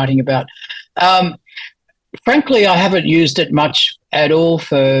should be writing about. Frankly, I haven't used it much at all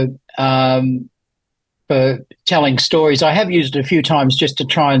for telling stories. I have used it a few times just to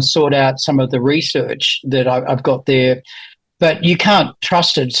try and sort out some of the research that I've got there, but you can't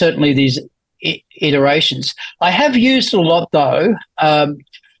trust it, certainly these iterations. I have used it a lot, though,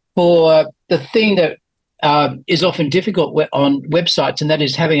 for the thing that is often difficult on websites, and that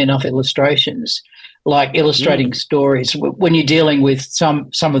is having enough illustrations, like illustrating stories. When you're dealing with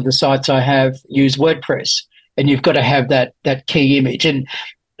some of the sites I have use WordPress, and you've got to have that key image. And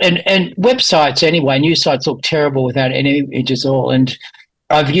websites anyway, news sites look terrible without any images at all. And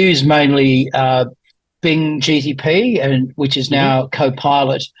I've used mainly Bing GTP, which is now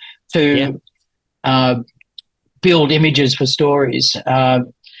Copilot, to build images for stories.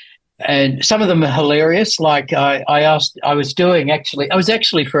 And some of them are hilarious. Like I was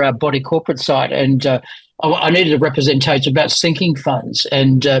actually for our body corporate site, and I needed a representation about sinking funds,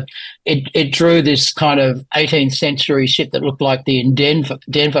 and it drew this kind of 18th century ship that looked like in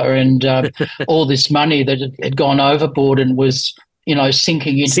Denver, and all this money that had gone overboard and was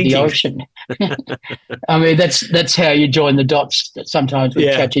sinking into the ocean. I mean, that's how you join the dots sometimes with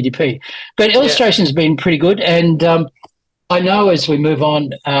ChatGPT. But illustration's been pretty good, and I know as we move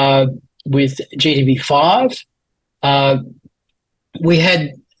on with GTV5, we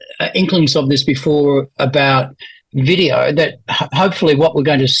had inklings of this before about video, that hopefully what we're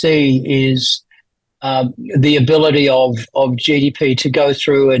going to see is the ability of GDP to go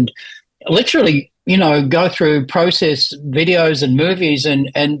through and literally, go through, process videos and movies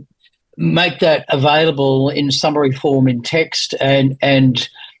and make that available in summary form in text and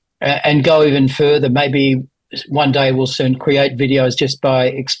go even further. Maybe one day we'll soon create videos just by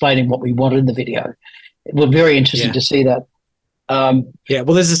explaining what we want in the video. We're very interested to see that. Well,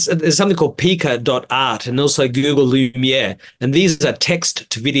 there's something called Pika.art and also Google Lumiere, and these are text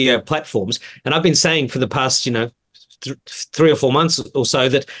to video platforms. And I've been saying for the past, 3 or 4 months or so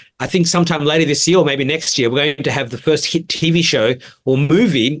that I think sometime later this year or maybe next year, we're going to have the first hit TV show or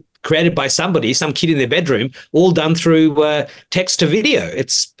movie created by somebody, some kid in their bedroom, all done through text to video.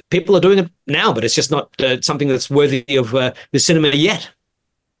 People are doing it now, but it's just not something that's worthy of the cinema yet.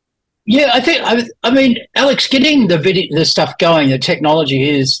 Yeah, I mean, Alex, getting the stuff going, the technology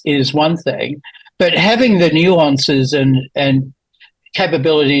is one thing, but having the nuances and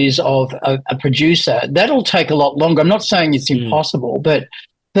capabilities of a producer, that'll take a lot longer. I'm not saying it's impossible, but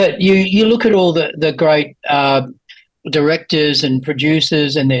you look at all the great directors and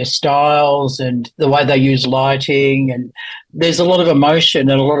producers and their styles and the way they use lighting, and there's a lot of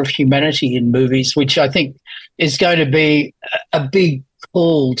emotion and a lot of humanity in movies, which I think is going to be a big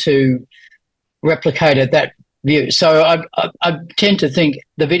call to replicated that view. So I tend to think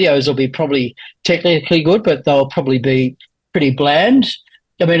the videos will be probably technically good, but they'll probably be pretty bland.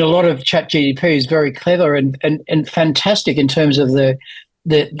 I mean, a lot of ChatGPT is very clever and fantastic in terms of the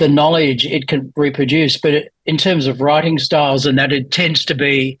knowledge it can reproduce, but in terms of writing styles and that, it tends to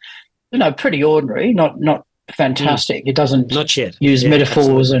be, pretty ordinary, not fantastic. It doesn't not yet use metaphors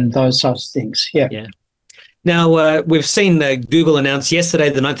absolutely. And those sorts of things. Yeah. Now, we've seen Google announce yesterday,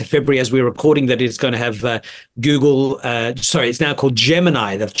 the 9th of February, as we're recording, that it's going to have it's now called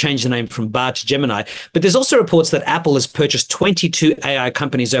Gemini. They've changed the name from Bard to Gemini. But there's also reports that Apple has purchased 22 AI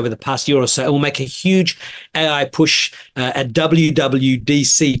companies over the past year or so. It will make a huge AI push at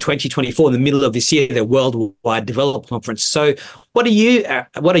WWDC 2024 in the middle of this year, their worldwide developer conference. So what are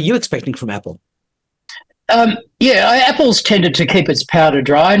you expecting from Apple? Apple's tended to keep its powder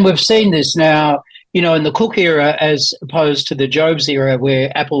dry, and we've seen this now, in the Cook era as opposed to the Jobs era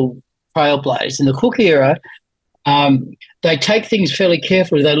where Apple trailblazed. In the Cook era, they take things fairly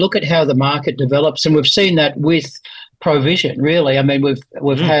carefully. They look at how the market develops, and we've seen that with provision, really. I mean,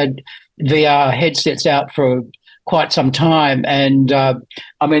 we've had VR headsets out for quite some time, and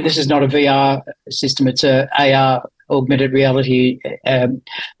this is not a VR system, it's a AR, augmented reality,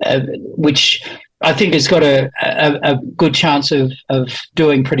 which I think has got a good chance of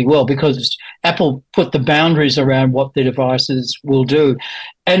doing pretty well because Apple put the boundaries around what the devices will do.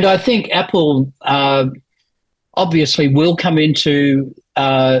 And I think Apple obviously will come into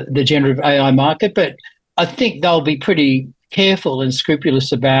the generative AI market, but I think they'll be pretty careful and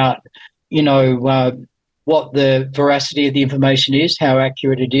scrupulous about, what the veracity of the information is, how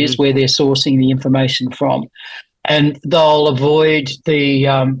accurate it is, where they're sourcing the information from. And they'll avoid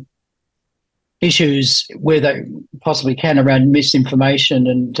the issues where they possibly can around misinformation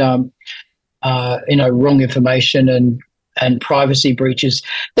and, wrong information and privacy breaches.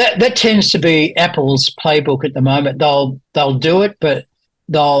 That tends to be Apple's playbook at the moment. They'll do it, but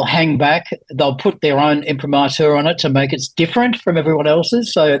they'll hang back. They'll put their own imprimatur on it to make it different from everyone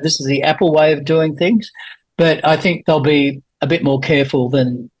else's. So this is the Apple way of doing things. But I think they'll be a bit more careful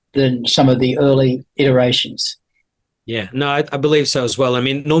than some of the early iterations. Yeah, no, I believe so as well. I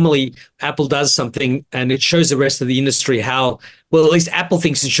mean, normally Apple does something and it shows the rest of the industry how, well, at least Apple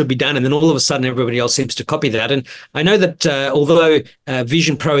thinks it should be done. And then all of a sudden, everybody else seems to copy that. And I know that although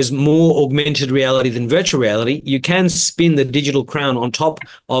Vision Pro is more augmented reality than virtual reality, you can spin the digital crown on top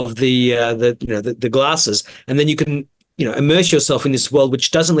of the glasses, and then you can immerse yourself in this world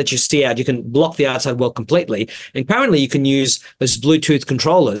which doesn't let you see out. You can block the outside world completely. And currently you can use those Bluetooth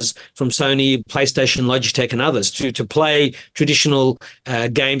controllers from Sony, PlayStation, Logitech, and others to play traditional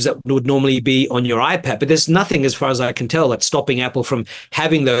games that would normally be on your iPad. But there's nothing, as far as I can tell, that's stopping Apple from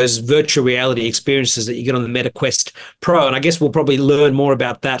having those virtual reality experiences that you get on the Meta Quest Pro. And I guess we'll probably learn more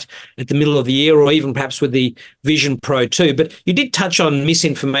about that at the middle of the year, or even perhaps with the Vision Pro 2. But you did touch on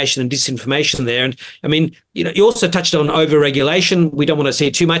misinformation and disinformation there. And I mean, you also touched on over-regulation. We don't want to see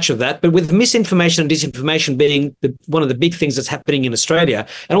too much of that. But with misinformation and disinformation being one of the big things that's happening in Australia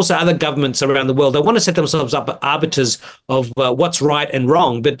and also other governments around the world, they want to set themselves up arbiters of what's right and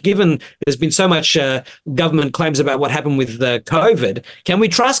wrong. But given there's been so much government claims about what happened with COVID, can we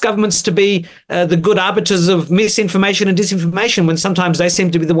trust governments to be the good arbiters of misinformation and disinformation when sometimes they seem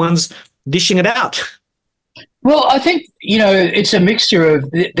to be the ones dishing it out? Well, I think, it's a mixture of,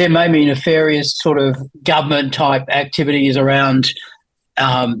 there may be nefarious sort of government-type activities around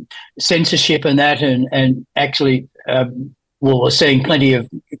censorship and that, and actually, we're seeing plenty of,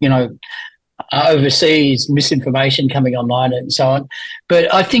 overseas misinformation coming online and so on.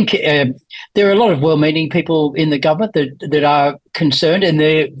 But I think there are a lot of well-meaning people in the government that are concerned, and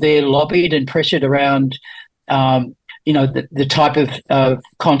they're lobbied and pressured around the type of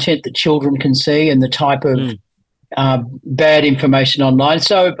content that children can see and the type of bad information online.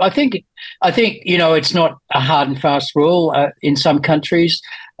 So I think it's not a hard and fast rule in some countries.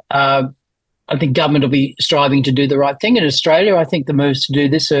 I think government will be striving to do the right thing. In Australia, I think the moves to do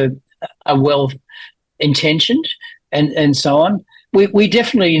this are well intentioned and so on. We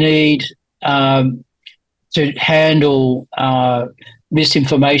definitely need to handle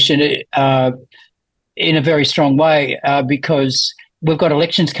misinformation in a very strong way because we've got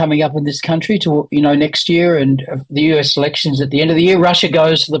elections coming up in this country next year, and the US elections at the end of the year. Russia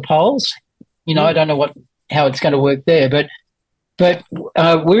goes to the polls. I don't know how it's going to work there, but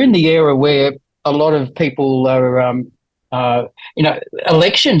we're in the era where a lot of people are,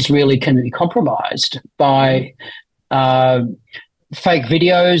 elections really can be compromised by fake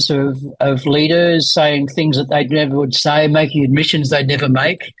videos of leaders saying things that they never would say, making admissions they'd never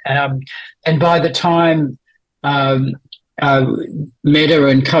make. And by the time Meta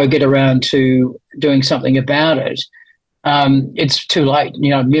and co get around to doing something about it, it's too late.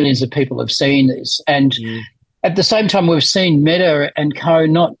 Millions of people have seen this. And at the same time, we've seen Meta and co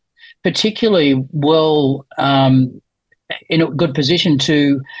not particularly well in a good position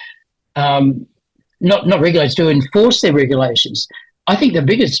to not regulate, to enforce their regulations. I think the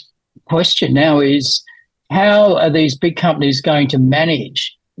biggest question now is, how are these big companies going to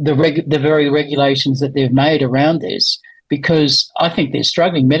manage the very regulations that they've made around this? Because I think they're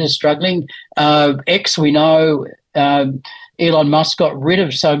struggling. Meta's struggling. X, we know, Elon Musk got rid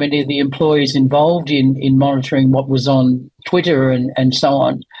of so many of the employees involved in monitoring what was on Twitter and so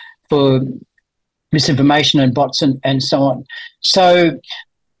on, for misinformation and bots and so on. So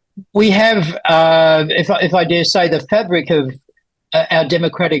we have, if I dare say, the fabric of our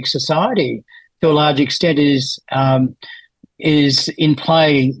democratic society to a large extent is in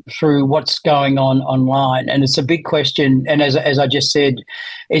play through what's going on online. And it's a big question. And as I just said,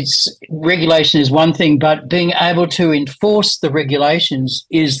 regulation is one thing, but being able to enforce the regulations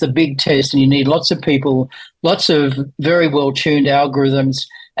is the big test. And you need lots of people, lots of very well-tuned algorithms,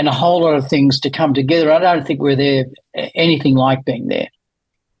 and a whole lot of things to come together. I don't think we're there, anything like being there.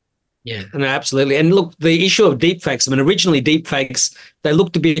 Yeah, no, absolutely. And look, the issue of deepfakes, I mean, originally deepfakes, they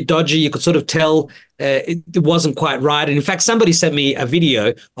looked a bit dodgy. You could sort of tell it wasn't quite right. And in fact, somebody sent me a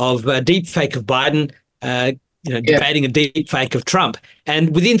video of a deepfake of Biden, debating a deepfake of Trump.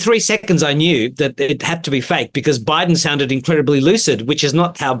 And within 3 seconds, I knew that it had to be fake, because Biden sounded incredibly lucid, which is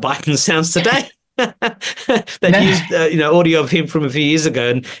not how Biden sounds today. They used audio of him from a few years ago,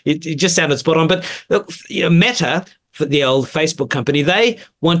 and it just sounded spot on. But look, Meta, for the old Facebook company, they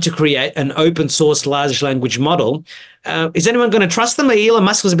want to create an open source large language model. Is anyone going to trust them? Elon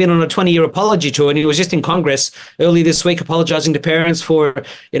Musk has been on a 20-year apology tour, and he was just in Congress early this week apologizing to parents for,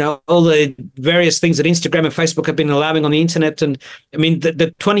 all the various things that Instagram and Facebook have been allowing on the internet. And I mean,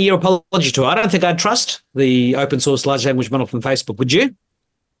 the 20-year apology tour, I don't think I'd trust the open source large language model from Facebook. Would you?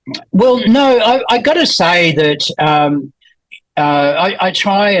 Well, no, I got to say that I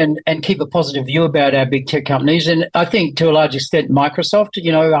try and keep a positive view about our big tech companies. And I think to a large extent, Microsoft,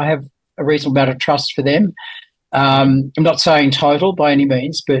 I have a reasonable amount of trust for them. I'm not saying total by any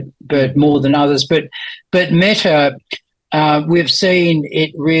means, but more than others. But Meta, we've seen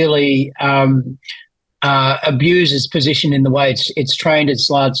it really abuse its position in the way it's trained its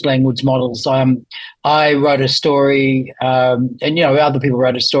large language models. I wrote a story, and other people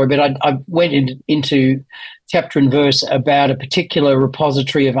wrote a story, but I went into chapter and verse about a particular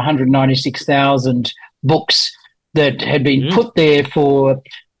repository of 196,000 books that had been put there for,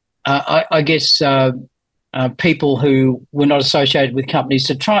 I guess, people who were not associated with companies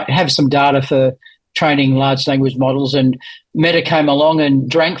to try have some data for training large language models. And Meta came along and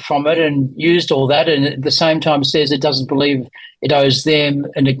drank from it and used all that, and at the same time says it doesn't believe it owes them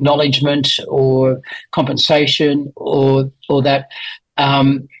an acknowledgement or compensation or that.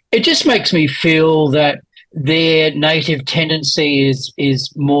 It just makes me feel that their native tendency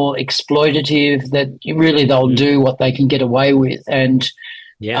is more exploitative, that really they'll do what they can get away with, and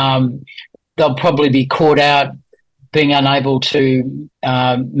they'll probably be caught out being unable to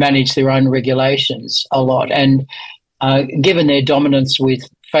manage their own regulations a lot. And given their dominance with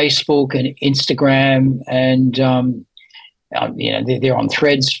Facebook and Instagram, and they're on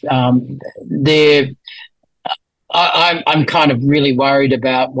Threads, I'm kind of really worried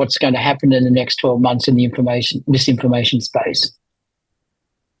about what's going to happen in the next 12 months in the misinformation space.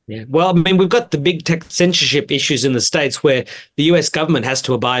 Yeah, well, I mean, we've got the big tech censorship issues in the States where the US government has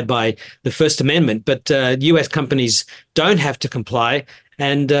to abide by the First Amendment, but US companies don't have to comply.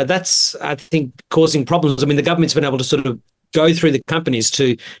 And that's, I think, causing problems. I mean, the government's been able to sort of go through the companies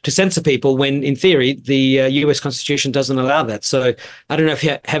to censor people when, in theory, the US Constitution doesn't allow that. So I don't know if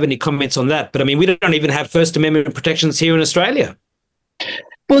you have any comments on that. But, I mean, we don't even have First Amendment protections here in Australia.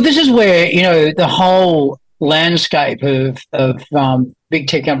 Well, this is where, the whole landscape of big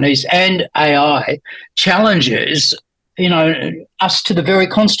tech companies and AI challenges, us to the very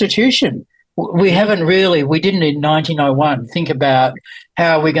Constitution. We didn't in 1901 think about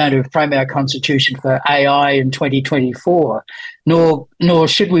how we're going to frame our Constitution for AI in 2024, nor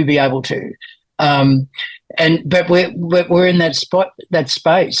should we be able to. But we're in that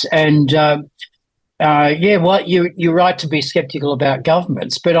space. And you're right to be skeptical about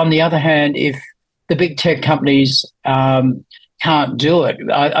governments. But on the other hand, if the big tech companies can't do it,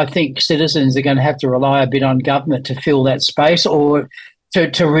 I think citizens are going to have to rely a bit on government to fill that space, or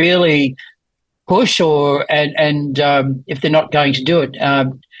to really push, and if they're not going to do it,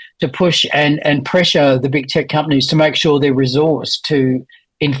 to push and pressure the big tech companies to make sure they're resourced to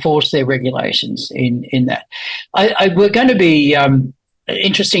enforce their regulations in that. We're going to be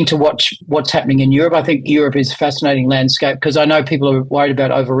interesting to watch what's happening in Europe. I think Europe is a fascinating landscape because I know people are worried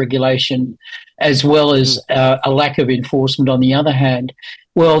about over-regulation as well as a lack of enforcement on the other hand.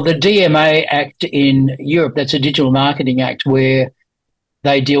 Well, the DMA Act in Europe, that's a Digital Marketing Act where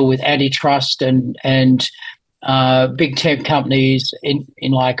they deal with antitrust and big tech companies in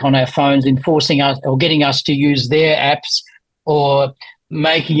like on our phones enforcing us or getting us to use their apps or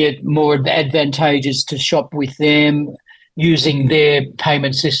making it more advantageous to shop with them using their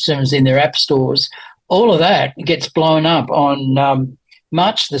payment systems in their app stores. All of that gets blown up on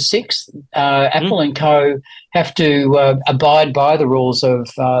March the 6th. Apple and Co. have to abide by the rules of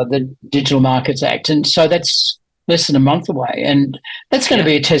the Digital Markets Act. And so that's less than a month away. And that's going to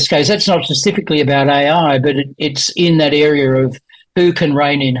be a test case. That's not specifically about AI, but it's in that area of who can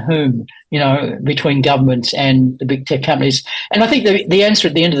rein in whom, between governments and the big tech companies. And I think the answer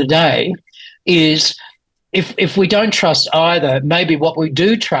at the end of the day is if we don't trust either, maybe what we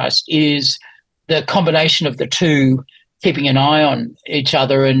do trust is the combination of the two, keeping an eye on each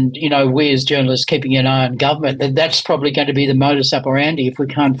other and, we as journalists keeping an eye on government. That's probably going to be the modus operandi if we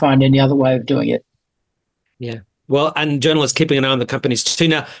can't find any other way of doing it. Yeah. Well, and journalists keeping an eye on the companies too.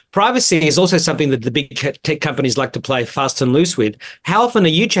 Now, privacy is also something that the big tech companies like to play fast and loose with. How often are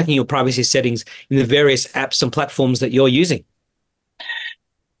you checking your privacy settings in the various apps and platforms that you're using?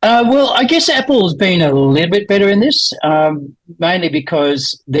 Well, I guess Apple has been a little bit better in this, mainly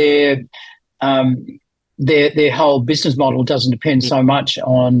because their whole business model doesn't depend so much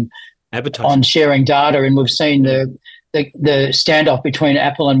on advertising, on sharing data, and we've seen the standoff between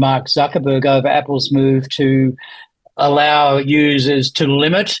Apple and Mark Zuckerberg over Apple's move to allow users to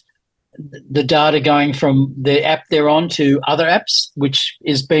limit the data going from the app they're on to other apps, which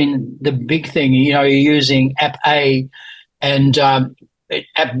has been the big thing. You're using app A and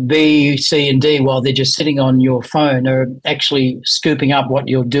app B, C, and D while they're just sitting on your phone are actually scooping up what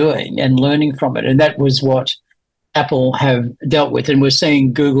you're doing and learning from it. And that was what Apple have dealt with. And we're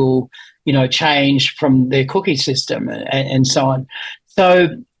seeing Google change from their cookie system and so on. So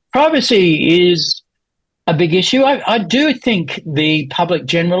privacy is a big issue. I do think the public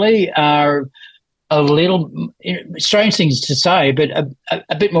generally are a little, strange things to say, but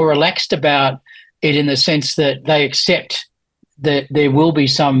a bit more relaxed about it in the sense that they accept that there will be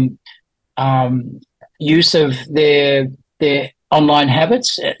some use of their online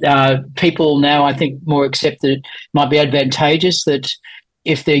habits. People now, I think, more accept that it might be advantageous that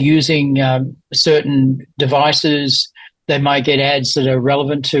if they're using certain devices, they might get ads that are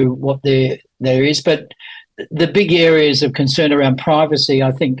relevant to what there is. But the big areas of concern around privacy,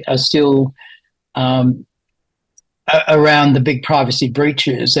 I think, are still around the big privacy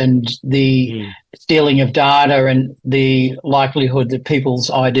breaches and the stealing of data and the likelihood that people's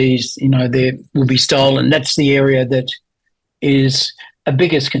IDs, they will be stolen. That's the area that is a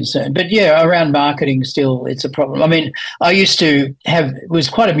biggest concern. But yeah, around marketing still it's a problem. I mean, I used to it was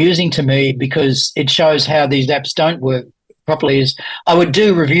quite amusing to me because it shows how these apps don't work properly is I would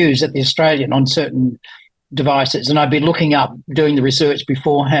do reviews at the Australian on certain devices and I'd be looking up, doing the research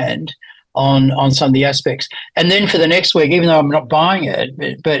beforehand on some of the aspects. And then for the next week, even though I'm not buying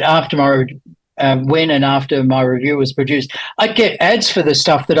it, but after when and after my review was produced, I'd get ads for the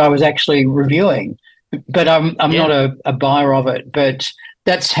stuff that I was actually reviewing. But I'm not a buyer of it. But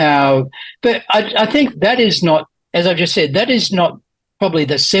that's how. But I think that is not, as I just said, that is not probably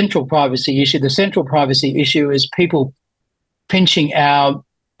the central privacy issue. The central privacy issue is people pinching our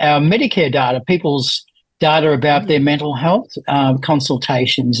Medicare data, people's data about their mental health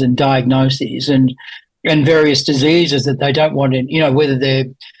consultations and diagnoses and various diseases that they don't want in. Whether they're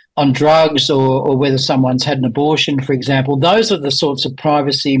on drugs or whether someone's had an abortion, for example. Those are the sorts of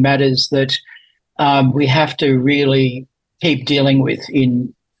privacy matters that we have to really keep dealing with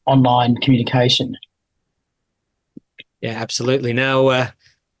in online communication. Yeah, absolutely. Now,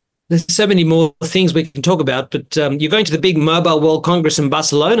 there's so many more things we can talk about, but you're going to the big Mobile World Congress in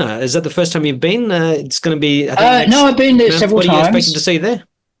Barcelona. Is that the first time you've been? It's going to be, I think, no, I've been there several times. What are you expecting to see there?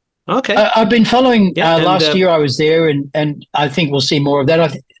 Okay. I've been following, last year I was there, and I think we'll see more of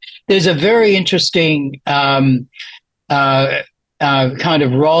that. There's a very interesting kind of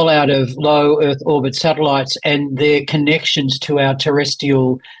rollout of low Earth orbit satellites and their connections to our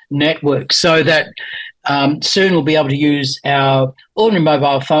terrestrial network, so that soon we'll be able to use our ordinary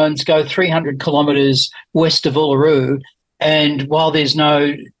mobile phones, go 300 kilometres west of Uluru, and while there's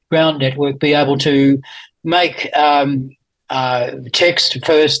no ground network, be able to make text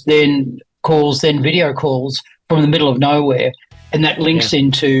first, then calls, then video calls from the middle of nowhere, and that links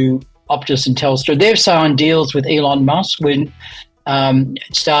into Optus and Telstra. They've signed deals with Elon Musk when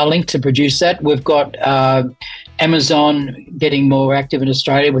Starlink to produce that. We've got Amazon getting more active in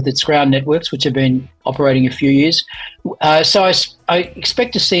Australia with its ground networks, which have been operating a few years. So I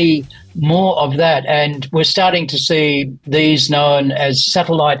expect to see more of that, and we're starting to see these known as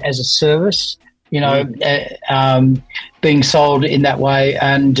satellite as a service, being sold in that way,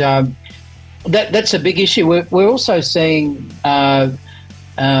 and that's a big issue. We're also seeing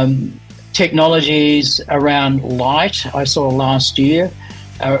technologies around light. I saw last year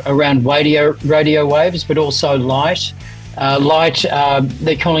around radio waves, but also light.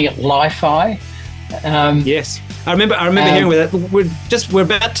 They're calling it Li-Fi. Yes, I remember hearing with that. We're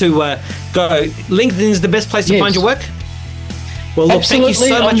about to go. LinkedIn is the best place to find your work. Well, look, thank you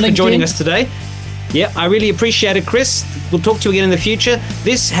so much for joining us today. Yeah, I really appreciate it, Chris. We'll talk to you again in the future.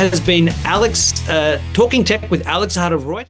 This has been Alex, Talking Tech with Alex Zaharov-Reutt.